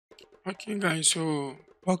Okay, guys, so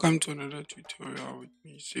welcome to another tutorial with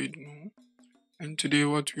me, Said No. And today,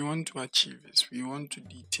 what we want to achieve is we want to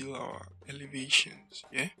detail our elevations.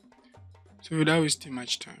 Yeah, so without wasting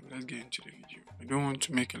much time, let's get into the video. I don't want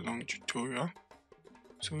to make a long tutorial,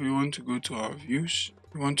 so we want to go to our views,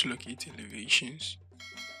 we want to locate elevations,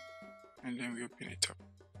 and then we open it up.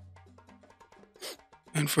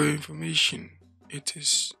 And for your information, it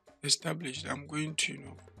is established. I'm going to,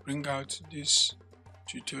 bring out this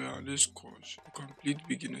tutorial, this course, a complete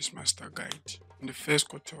beginner's master guide in the first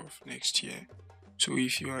quarter of next year. So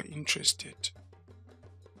if you are interested,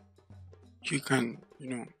 you can,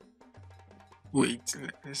 wait.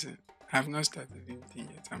 Listen, I've not started anything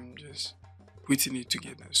yet. I'm just putting it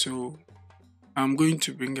together. So I'm going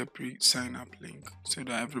to bring a pre-sign up link so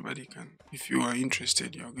that everybody can, if you are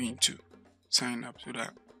interested, you're going to sign up so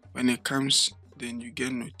that when it comes, then you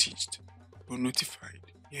get noticed or notified.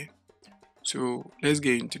 Yeah. So let's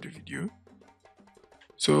get into the video.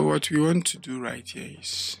 So what we want to do right here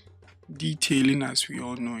is detailing, as we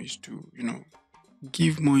all know, is to,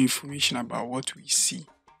 give more information about what we see,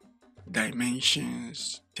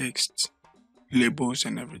 dimensions, text, labels,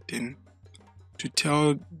 and everything, to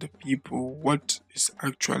tell the people what is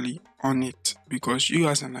actually on it. Because you,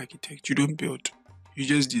 as an architect, you don't build, you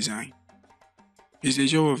just design. It's the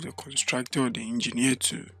job of the constructor or the engineer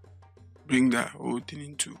to bring that whole thing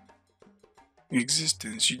into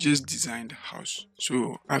existence. You just design the house.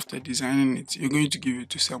 So after designing it, you're going to give it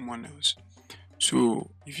to someone else.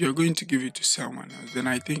 So if you're going to give it to someone else, then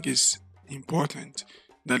I think it's important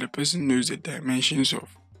that the person knows the dimensions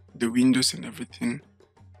of the windows and everything,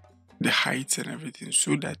 the heights and everything,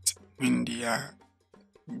 so that when they are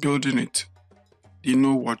building it, they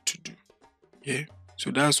know what to do. Yeah. So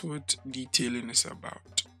that's what detailing is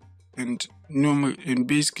about. And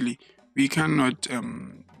basically we cannot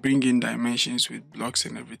bring in dimensions with blocks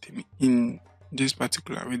and everything in this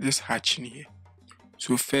particular with this hatching here.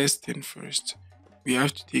 So first thing first, we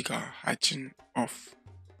have to take our hatching off.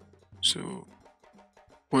 So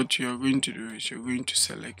what you're going to do is you're going to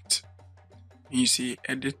select, you see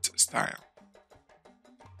edit style.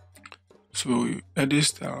 So edit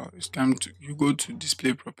style, it's time to, you go to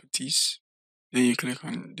display properties, then you click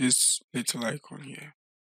on this little icon here.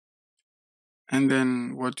 And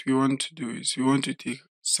then what we want to do is we want to take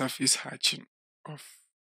surface hatching off.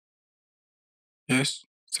 Yes,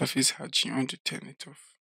 surface hatching, you want to turn it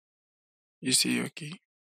off. You say okay.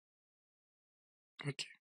 Okay.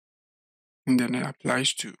 And then it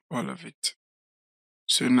applies to all of it.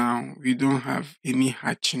 So now we don't have any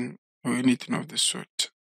hatching or anything of the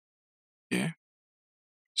sort. Yeah.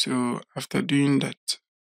 So after doing that,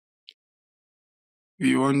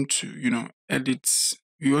 we want to, edit.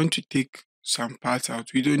 We want to take some parts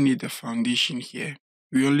out. We don't need the foundation here.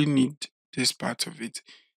 We only need this part of it.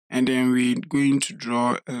 And then we're going to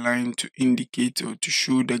draw a line to indicate or to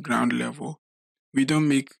show the ground level. We don't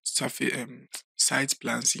make site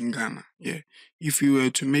plans in Ghana. Yeah. If we were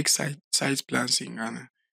to make site plans in Ghana,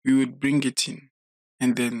 we would bring it in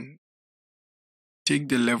and then take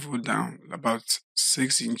the level down about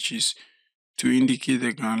 6 inches to indicate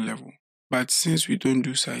the ground level. But since we don't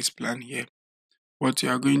do site plan here, what you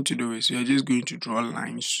are going to do is you are just going to draw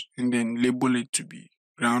lines and then label it to be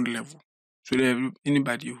ground level. So that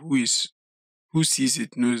anybody who sees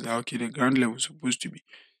it knows that okay, the ground level is supposed to be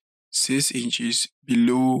 6 inches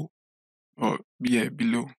below or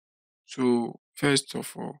below. So first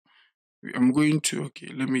of all, I'm going to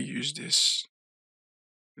let me use this.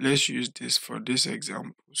 Let's use this for this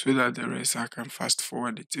example so that the rest I can fast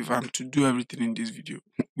forward it. If I'm to do everything in this video,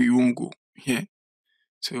 we won't go here.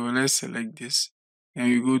 So let's select this and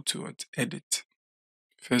we go to what? Edit.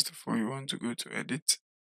 First of all, you want to go to edit.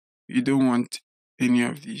 You don't want any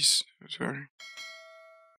of these. Sorry.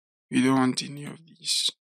 You don't want any of these.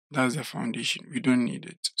 That's the foundation. We don't need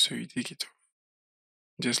it. So you take it off.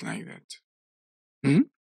 Just like that. Hmm?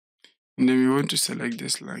 And then we want to select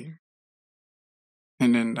this line.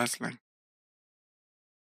 And then that line.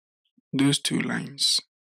 Those two lines.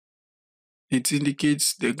 It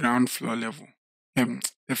indicates the ground floor level.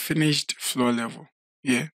 The finished floor level.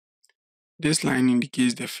 Yeah. This line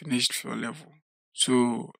indicates the finished floor level.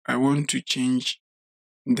 So I want to change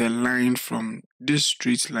the line from this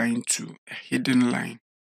straight line to a hidden line.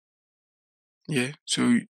 Yeah.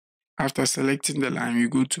 So after selecting the line, you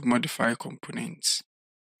go to modify components.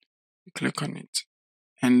 You click on it.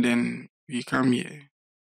 And then we come here.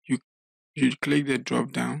 You click the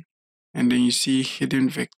drop down and then you see hidden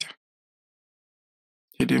vector.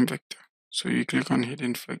 Hidden vector. So you click on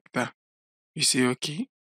hidden vector. You say okay.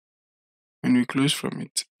 When we close from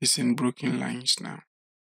it, it's in broken lines now.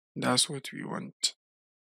 That's what we want.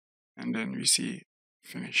 and then we say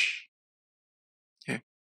finish. Yeah.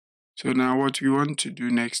 So now what we want to do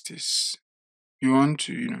next is we want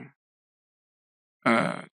to,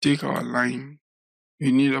 take our line.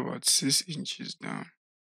 We need about 6 inches down.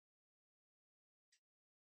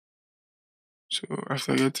 So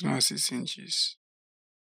after getting our 6 inches,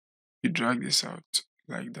 we drag this out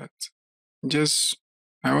like that. Just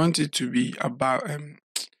I want it to be about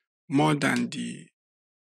more than the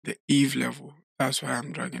eve level. That's why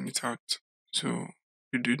I'm dragging it out. So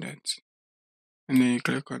you do that. And then you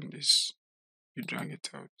click on this. You drag it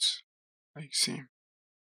out. Like see.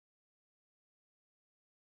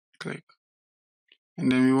 Click.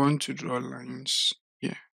 And then we want to draw lines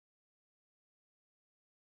here.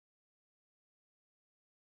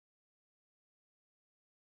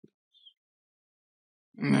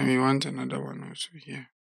 And then we want another one also here.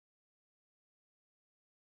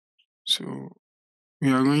 So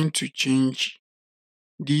we are going to change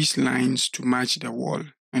these lines to match the wall.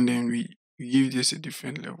 And then we give this a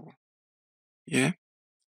different level. Yeah.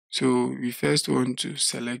 So we first want to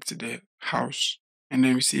select the house and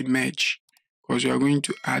then we say merge because we are going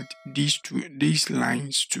to add these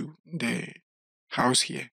lines to the house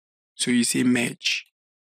here. So you say merge.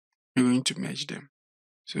 You're going to merge them.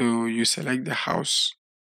 So you select the house,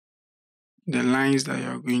 the lines that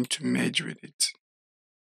you're going to merge with it.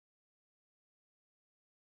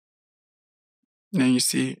 Then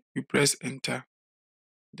you press enter.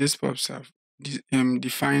 This pops up.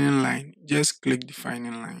 Defining line. Just click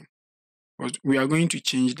defining line. Because we are going to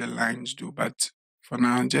change the lines though, but for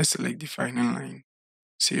now, just select defining line.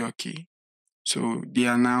 Say okay. So they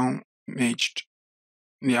are now merged.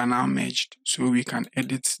 They are now merged. So we can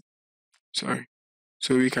edit. Sorry.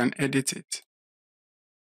 So we can edit it.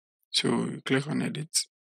 So you click on edit.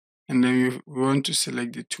 And then we want to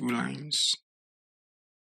select the two lines.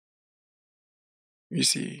 We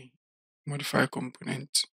say modify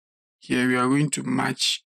component. Here we are going to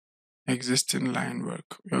match existing line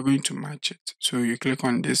work. We are going to match it. So you click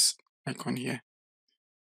on this icon here.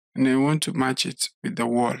 And then you want to match it with the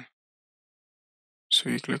wall. So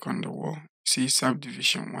you click on the wall. See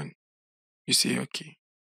subdivision 1. You say okay.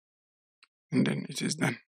 And then it is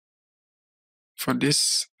done. For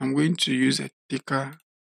this, I'm going to use a thicker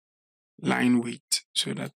line weight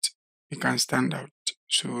so that it can stand out.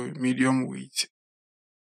 So medium weight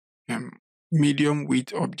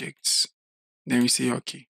objects. Then we say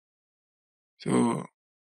okay. So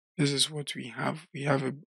this is what we have. We have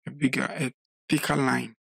a thicker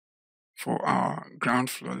line for our ground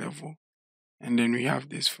floor level. And then we have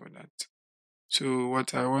this for that. So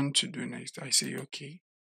what I want to do next, I say okay.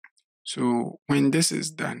 So when this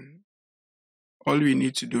is done, all we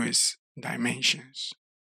need to do is dimensions.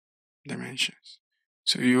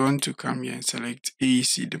 So you want to come here and select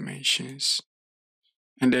AEC dimensions.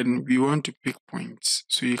 And then we want to pick points.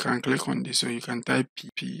 So you can click on this or you can type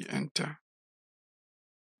PP, enter.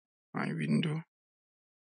 My window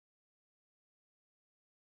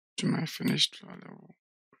to my finished floor level.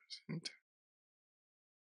 Press enter.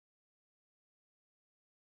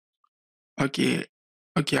 Okay,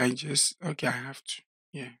 I have to.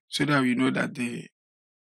 Yeah. So that we know that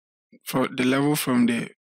for the level from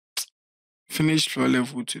the finished floor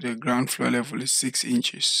level to the ground floor level is 6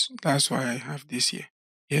 inches. That's why I have this here.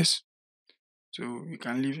 Yes. So we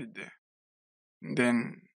can leave it there. And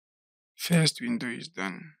then first window is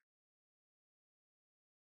done.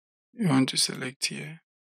 You want to select here.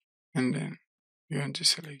 And then you want to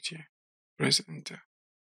select here. Press enter.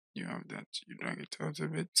 You have that. You drag it out a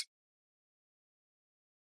bit.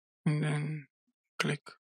 And then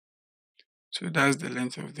click. So that's the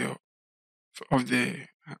length of the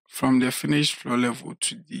from the finished floor level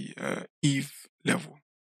to the eve level.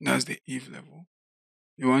 That's the eve level.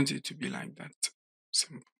 You want it to be like that.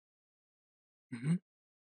 Simple.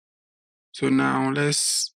 So now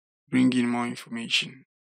let's bring in more information.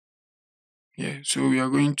 Yeah, so we are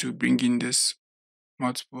going to bring in this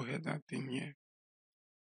multiple header thing here.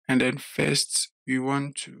 And then first we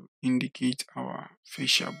want to indicate our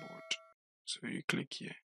facial board. So you click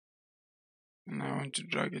here. And I want to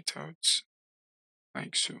drag it out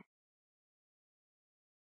like so.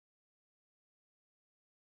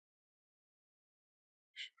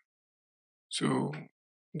 So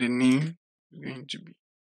the name is going to be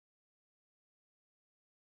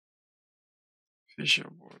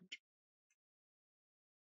facial board.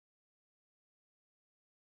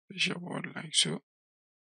 Facial board like so.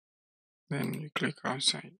 Then you click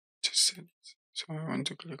outside to set it. So I want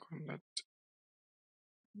to click on that.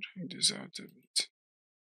 Drag this out a bit.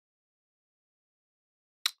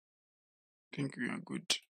 I think we are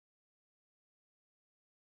good.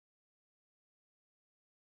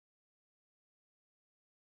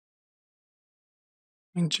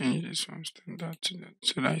 and change this from standard to that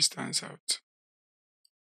so that it stands out.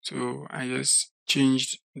 So I just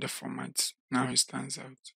changed the format. Now it stands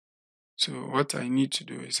out. So what I need to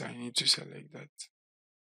do is I need to select that,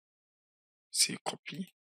 say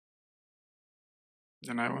copy.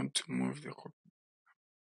 Then I want to move the copy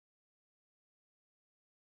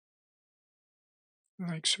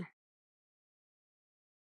like so.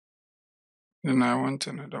 Then I want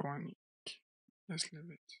another one. Let's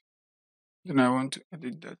leave it. Then I want to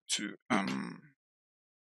edit that to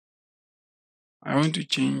I want to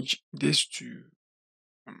change this to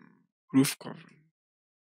roof covering.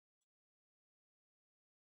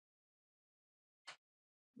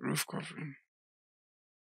 Roof covering.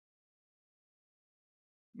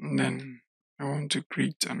 And then I want to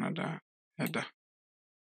create another header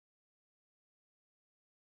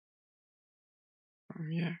from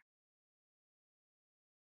here.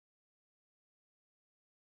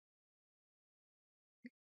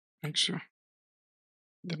 Like so.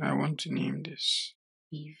 Then I want to name this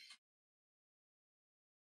Eve.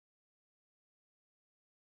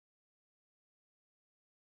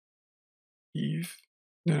 Eve.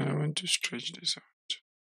 Then I want to stretch this out.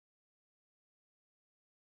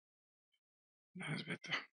 That's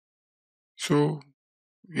better. So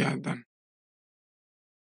we are done.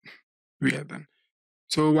 We are done.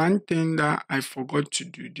 So one thing that I forgot to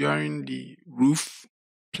do during the roof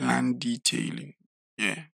plan detailing,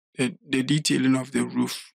 the detailing of the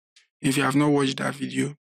roof. If you have not watched that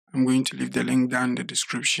video, I'm going to leave the link down in the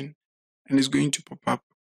description and it's going to pop up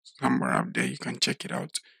somewhere up there. You can check it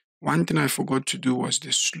out. One thing I forgot to do was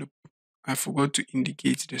the slope. I forgot to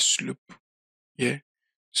indicate the slope. Yeah.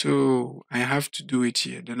 So I have to do it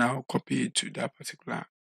here. Then I'll copy it to that particular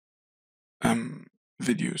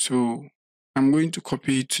video. So I'm going to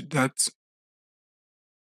copy it to that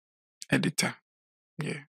editor.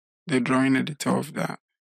 Yeah. The drawing editor of that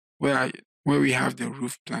where we have the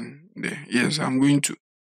roof plan there. Yes, I'm going to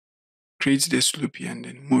create the slope here and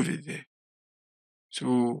then move it there.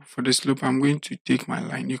 So for the slope, I'm going to take my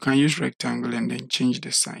line. You can use rectangle and then change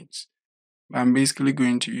the sides. But I'm basically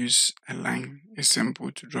going to use a line. It's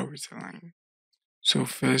simple to draw with a line. So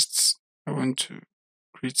first, I want to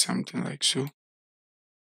create something like so.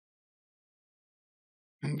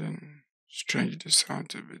 And then stretch this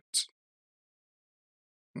out a bit.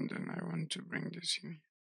 And then I want to bring this in.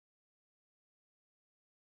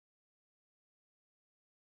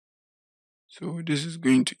 So this is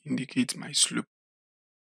going to indicate my slope.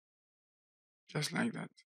 Just like that.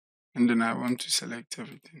 And then I want to select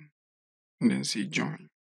everything. And then say join.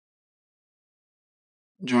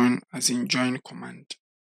 Join as in join command.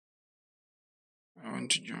 I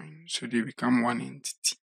want to join. So they become one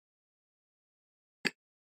entity.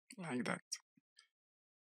 Like that.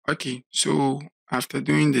 Okay, so after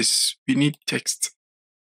doing this, we need text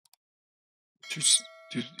to,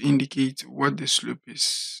 to indicate what the slope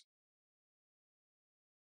is.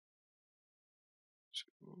 So,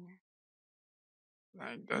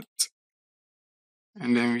 like that.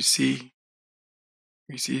 And then we say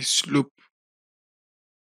slope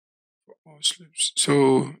for all slopes.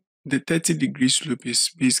 So the 30-degree slope is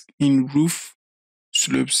based in roof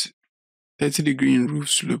slopes. 30-degree in roof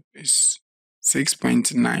slope is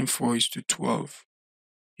 6.94 is to 12.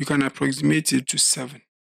 You can approximate it to 7.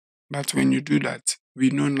 But when you do that, we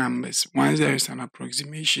know numbers. Once there is an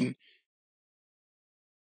approximation,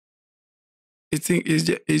 it's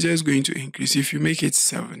just going to increase. If you make it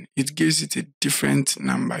 7, it gives it a different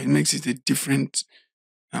number. It makes it a different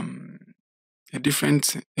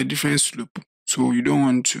slope. So you don't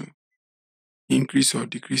want to increase or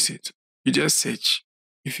decrease it. You just search.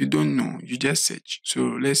 If you don't know, you just search. So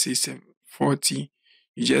let's say 40,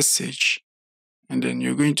 you just search, and then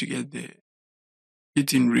you're going to get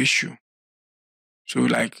it in ratio. So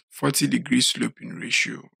like 40-degree slope in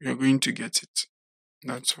ratio, you're going to get it.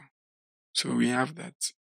 That's all. So we have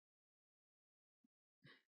that.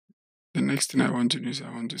 The next thing I want to do is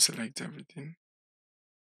I want to select everything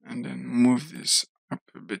and then move this up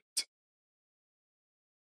a bit.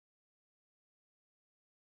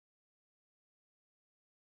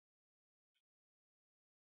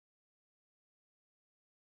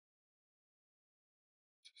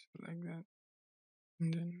 Just like that.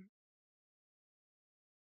 And then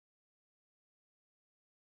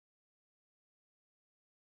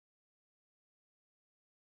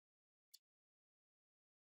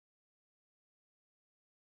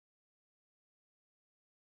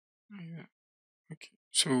like that. Okay.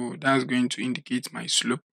 So that's going to indicate my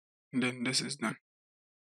slope. And then this is done.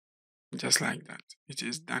 Just like that. It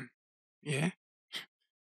is done. Yeah.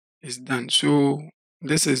 It's done. So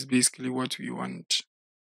this is basically what we want.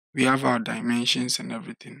 we have our dimensions and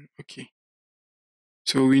everything. Okay.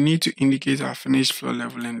 So we need to indicate our finished floor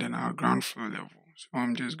level and then our ground floor level. So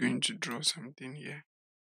I'm just going to draw something here.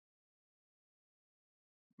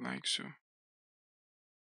 Like so.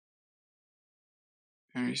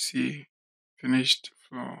 And we see finished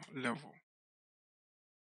floor level.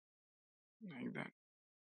 Like that.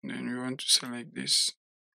 And then we want to select this,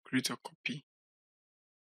 create a copy.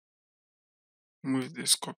 Move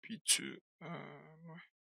this copy to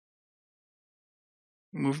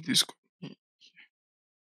move this copy here.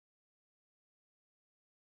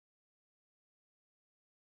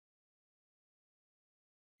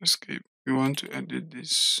 Escape. We want to edit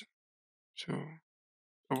this. So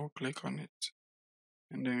double click on it.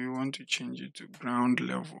 And then we want to change it to ground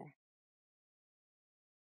level.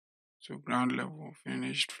 So ground level,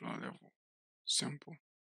 finished floor level. Simple.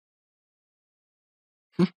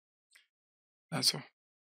 That's all.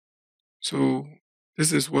 So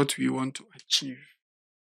this is what we want to achieve.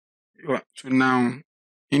 So now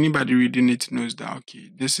anybody reading it knows that okay,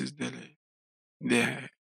 this is the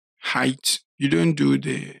height. You don't do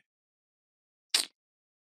the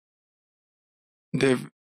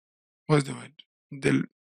what's the word?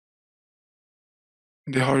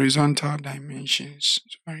 The horizontal dimensions.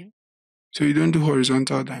 Sorry. So you don't do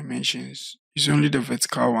horizontal dimensions. It's only the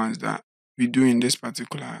vertical ones that we do in this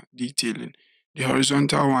particular detailing. The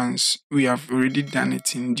horizontal ones, we have already done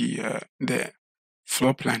it in the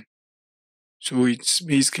floor plan. So it's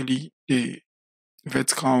basically the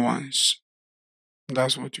vertical ones.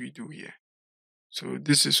 That's what we do here. So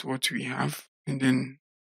this is what we have. And then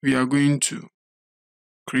we are going to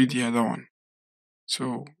create the other one.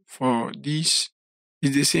 So for this,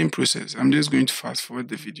 it's the same process. I'm just going to fast forward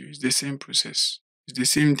the video. It's the same process. It's the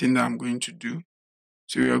same thing that I'm going to do.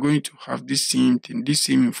 So we are going to have this same thing, this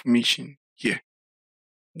same information here.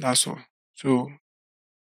 That's all. So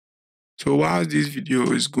while this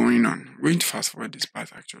video is going on, I'm going to fast forward this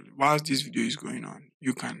part actually. While this video is going on,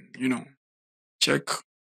 you can, check.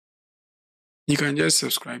 You can just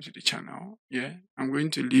subscribe to the channel. Yeah. I'm going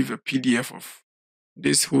to leave a PDF of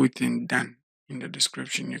this whole thing done in the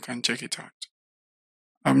description. You can check it out.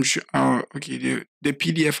 I'm sure. Okay. The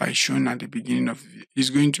PDF I shown at the beginning of it is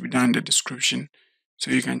going to be down in the description,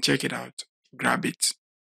 so you can check it out. Grab it.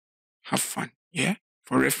 Have fun. Yeah.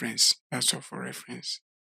 For reference. That's all for reference.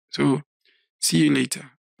 So see you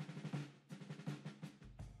later.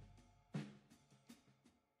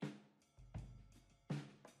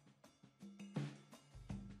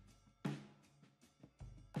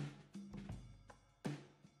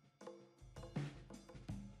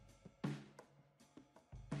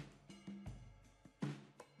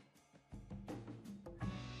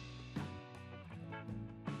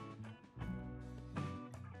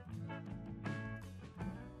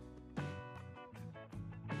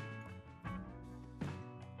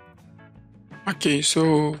 Okay.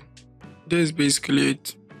 So this is basically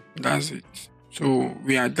it. That's it. So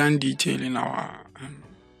we are done detailing our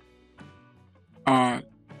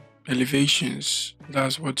elevations.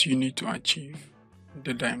 That's what you need to achieve,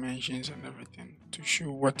 the dimensions and everything to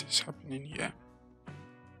show what is happening here,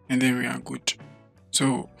 and then we are good.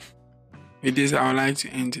 So with this, I would like to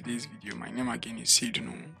end today's video. My name again is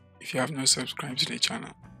Sidno. If you have not subscribed to the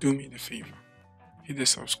channel, do me the favor, hit the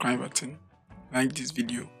subscribe button, like this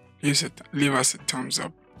video, leave us a thumbs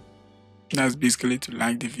up. That's basically to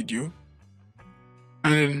like the video,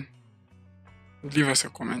 and then leave us a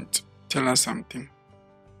comment. Tell us something.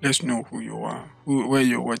 Let's know who you are, where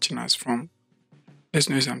you're watching us from. Let's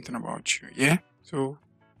know something about you. Yeah. So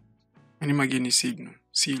my name again is Sidno.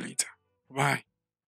 See you later. Bye.